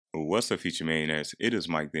What's up, future millionaires? It is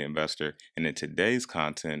Mike the Investor, and in today's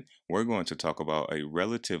content, we're going to talk about a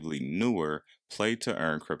relatively newer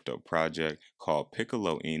play-to-earn crypto project called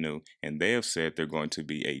Piccolo Inu, and they have said they're going to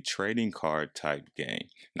be a trading card type game.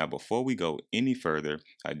 Now, before we go any further,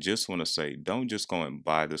 I just want to say, don't just go and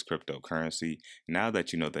buy this cryptocurrency. Now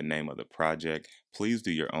that you know the name of the project, please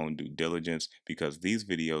do your own due diligence because these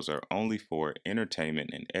videos are only for entertainment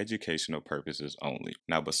and educational purposes only.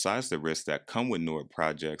 Now, besides the risks that come with newer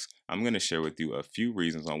projects, I'm going to share with you a few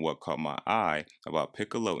reasons on what caught my eye about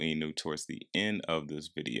Piccolo Inu towards the end of this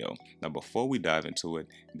video. Now, before we dive into it,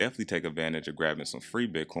 definitely take advantage of grabbing some free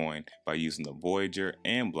Bitcoin by using the Voyager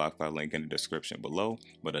and BlockFi link in the description below.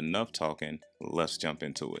 But enough talking, let's jump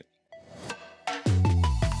into it.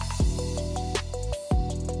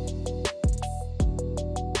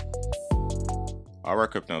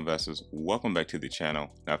 Alright, crypto investors, welcome back to the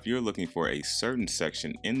channel. Now, if you're looking for a certain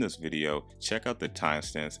section in this video, check out the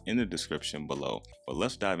timestamps in the description below. But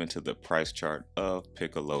let's dive into the price chart of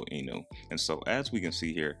Piccolo Inu. And so as we can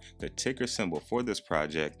see here, the ticker symbol for this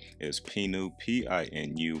project is PINU,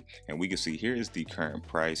 P-I-N-U, and we can see here is the current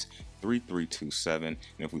price, 3327. And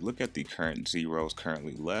if we look at the current zeros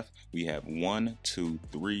currently left, we have 1, 2,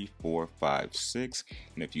 3, 4, 5, 6.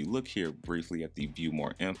 And if you look here briefly at the view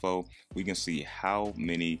more info, we can see how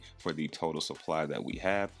many for the total supply that we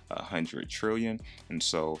have, 100 trillion. And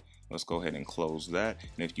so let's go ahead and close that.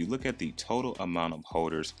 And if you look at the total amount of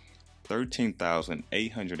holders,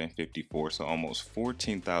 13,854, so almost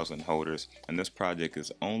 14,000 holders, and this project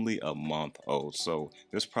is only a month old. So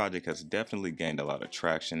this project has definitely gained a lot of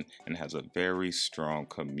traction and has a very strong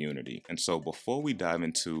community. And so before we dive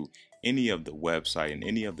into any of the website and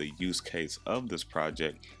any of the use case of this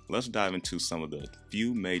project, let's dive into some of the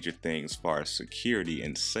few major things as far as security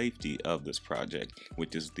and safety of this project,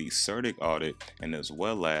 which is the Certik Audit and as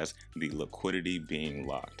well as the liquidity being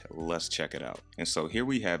locked. Let's check it out. And so here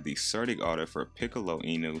we have the Certik Audit for Piccolo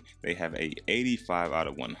Inu. They have a 85 out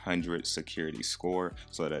of 100 security score,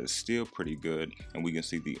 so that is still pretty good. And we can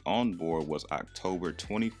see the onboard was October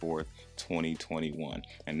 24th, 2021.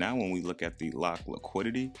 And now when we look at the locked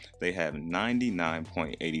liquidity, they have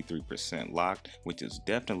 99.83% locked, which is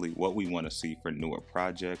definitely what we want to see for newer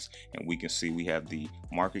projects. And we can see we have the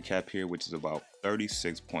market cap here, which is about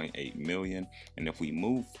 36.8 million. And if we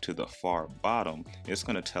move to the far bottom, it's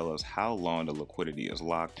going to tell us how long the liquidity is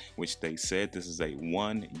locked, which they said this is a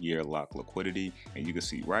 1-year lock liquidity. And you can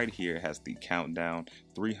see right here it has the countdown,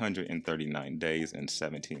 339 days and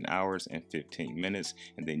 17 hours and 15 minutes.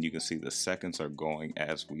 And then you can see the seconds are going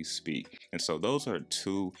as we speak. And so those are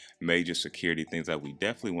two major security things that we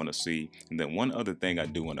definitely want to see. And then one other thing I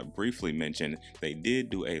do want to briefly mention, they did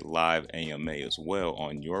do a live AMA as well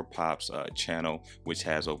on Your Pop's channel, which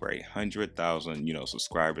has over 100,000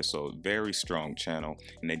 subscribers, so a very strong channel.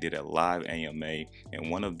 And they did a live AMA,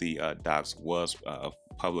 and one of the docs was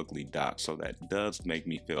publicly docked, so that does make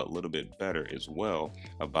me feel a little bit better as well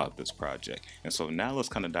about this project. And so now let's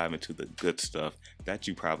kind of dive into the good stuff that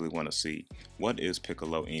you probably want to see. What is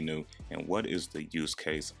Piccolo Inu and what is the use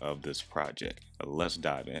case of this project? Let's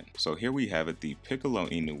dive in. So here we have it, the Piccolo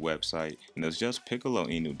Inu website, and it's just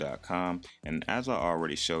piccoloinu.com. And as I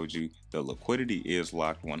already showed you, the liquidity is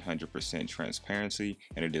locked 100% transparency,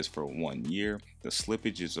 and it is for 1 year. The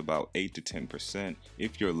slippage is about 8 to 10%.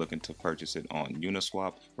 If you're looking to purchase it on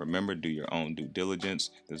Uniswap, remember, do your own due diligence.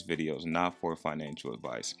 This video is not for financial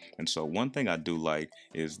advice. And so one thing I do like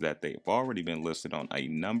is that they've already been listed on a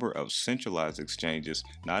number of centralized exchanges,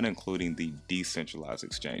 not including the decentralized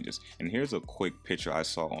exchanges. And here's a quick picture I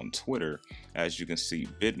saw on Twitter. As you can see,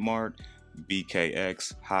 Bitmart,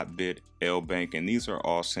 BKX, Hotbit, L-Bank, and these are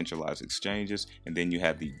all centralized exchanges. And then you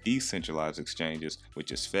have the decentralized exchanges,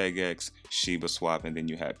 which is FedEx, ShibaSwap, and then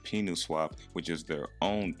you have PinuSwap, which is their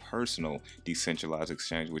own personal decentralized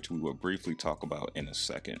exchange, which we will briefly talk about in a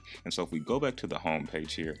second. And so if we go back to the home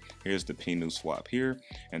page here, here's the PinuSwap here.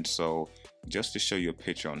 And so just to show you a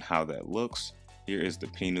picture on how that looks, here is the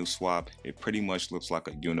PinuSwap. It pretty much looks like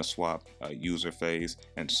a Uniswap user phase.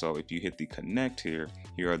 And so if you hit the connect here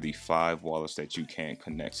are the 5 wallets that you can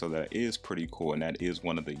connect. So that is pretty cool. And that is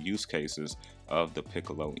one of the use cases of the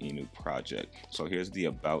Piccolo Inu project. So here's the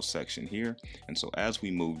about section here. And so as we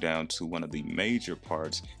move down to one of the major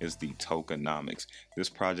parts is the tokenomics. This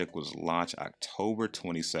project was launched October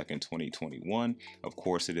 22nd, 2021. Of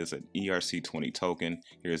course, it is an ERC20 token.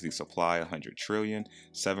 Here's the supply, 100 trillion,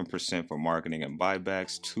 7% for marketing and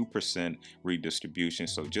buybacks, 2% redistribution.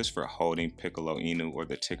 So just for holding Piccolo Inu, or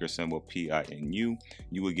the ticker symbol PINU,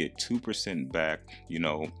 you would get 2% back,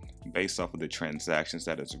 based off of the transactions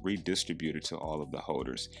that is redistributed to all of the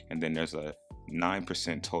holders. And then there's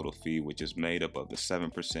 9% total fee, which is made up of the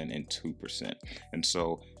 7% and 2%. And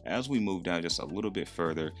so as we move down just a little bit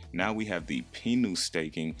further, now we have the Inu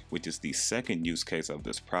staking, which is the second use case of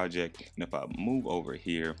this project. And if I move over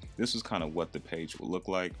here, this is kind of what the page will look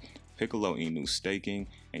like. Piccolo Inu staking,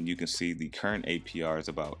 and you can see the current APR is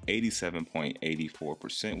about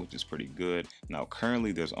 87.84%, which is pretty good. Now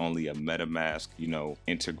currently there's only a MetaMask,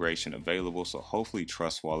 integration available, so hopefully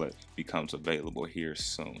Trust Wallet becomes available here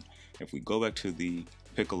soon. If we go back to the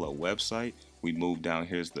Piccolo website, we move down,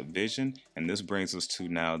 here's the vision, and this brings us to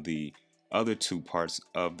now the other two parts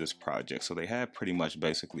of this project. So they have pretty much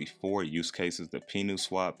basically 4 use cases: the Inu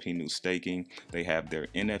swap, Inu staking, they have their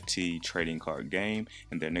NFT trading card game,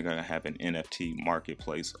 and then they're going to have an NFT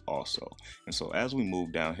marketplace also. And so as we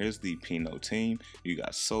move down, here's the Inu team. You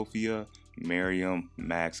got Sophia, Miriam,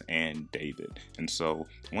 Max, and David. And so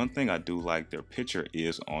one thing I do like, their picture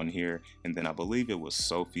is on here, and then I believe it was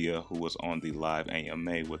Sophia who was on the live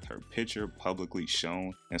AMA with her picture publicly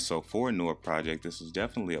shown. And so for a newer project, this is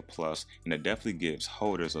definitely a plus, and it definitely gives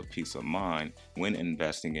holders a peace of mind when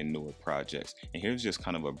investing in newer projects. And here's just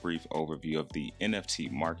kind of a brief overview of the NFT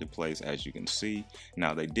marketplace. As you can see,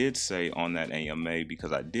 now they did say on that AMA,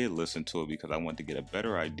 because I did listen to it because I wanted to get a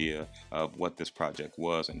better idea of what this project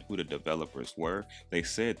was and who the developers were, they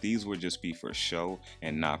said these would just be for show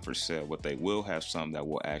and not for sale, but they will have some that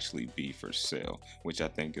will actually be for sale, which I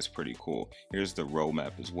think is pretty cool. Here's the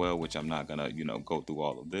roadmap as well, which I'm not gonna go through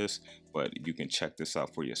all of this, but you can check this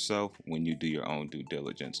out for yourself when you do your own due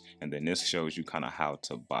diligence. And then this shows you kind of how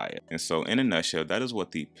to buy it. And so in a nutshell, that is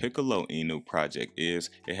what the Piccolo Inu project is.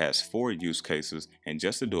 It has 4 use cases, and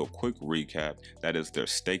just to do a quick recap, that is their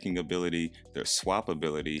staking ability, their swap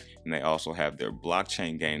ability, and they also have their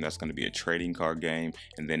blockchain game that's going to be a trading card game,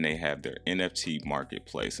 and then they have their NFT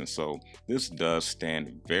marketplace. And so this does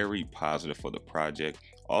stand very positive for the project.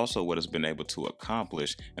 Also, what it's been able to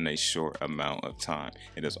accomplish in a short amount of time.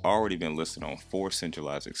 It has already been listed on 4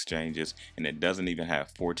 centralized exchanges, and it doesn't even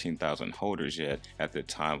have 14,000 holders yet at the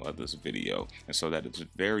time of this video. And so that is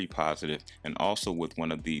very positive. And also with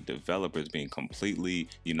one of the developers being completely,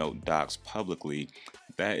 doxed publicly,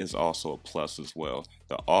 that is also a plus as well.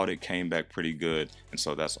 The audit came back pretty good, and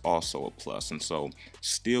so that's also a plus. And so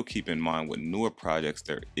still keep in mind, with newer projects,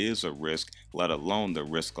 there is a risk, let alone the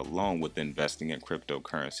risk alone with investing in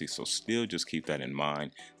cryptocurrency. So still just keep that in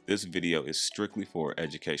mind. This video is strictly for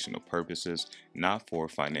educational purposes, not for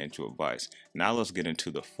financial advice. Now let's get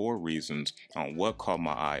into the 4 reasons on what caught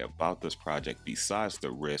my eye about this project besides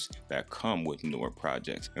the risks that come with newer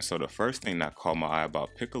projects. And so the first thing that caught my eye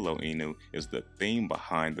about Piccolo Inu is the theme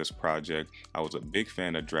behind this project. I was a big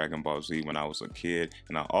fan of Dragon Ball Z when I was a kid,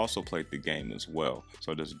 and I also played the game as well.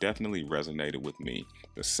 So this definitely resonated with me.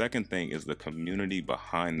 The second thing is the community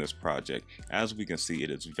behind this project. As we can see, it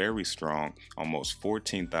is very strong, almost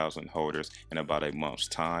 14,000 holders in about a month's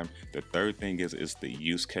time. The third thing is the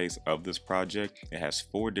use case of this project. It has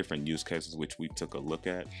 4 different use cases which we took a look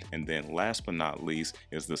at. And then last but not least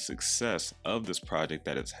is the success of this project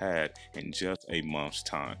that it's had in just a month's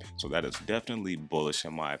time. So that is definitely bullish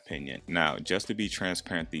in my opinion. Now, just to be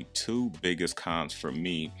transparent, the 2 biggest cons for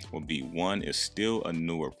me will be, one is still a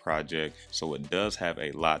newer project, so it does have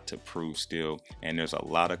a lot to prove still, and there's a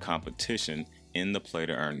lot of competition in the play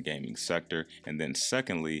to earn gaming sector. And then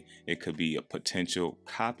secondly, it could be a potential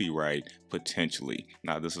copyright potentially.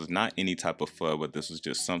 Now, this is not any type of FUD, but this is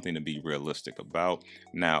just something to be realistic about.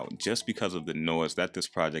 Now, just because of the noise that this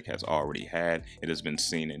project has already had, it has been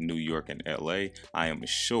seen in New York and LA, I am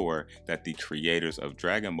sure that the creators of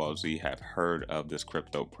Dragon Ball Z have heard of this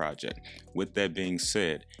crypto project. With that being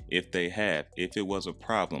said, if it was a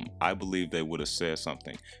problem, I believe they would have said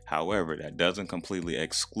something. However, that doesn't completely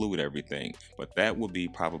exclude everything, but that would be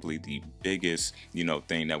probably the biggest,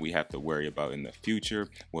 thing that we have to worry about in the future,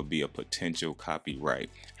 would be a potential copyright.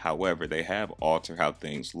 However, they have altered how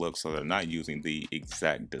things look, so they're not using the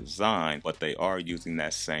exact design, but they are using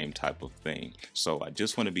that same type of thing. So I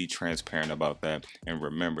just want to be transparent about that, and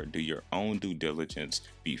remember, do your own due diligence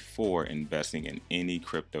before investing in any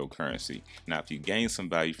cryptocurrency. Now, if you gain some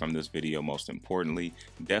value from this video, most importantly,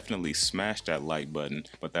 definitely smash that like button.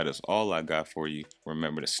 But that is all I got for you.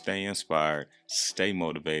 Remember to stay inspired, stay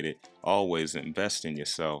motivated, always invest in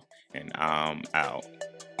yourself, and I'm out.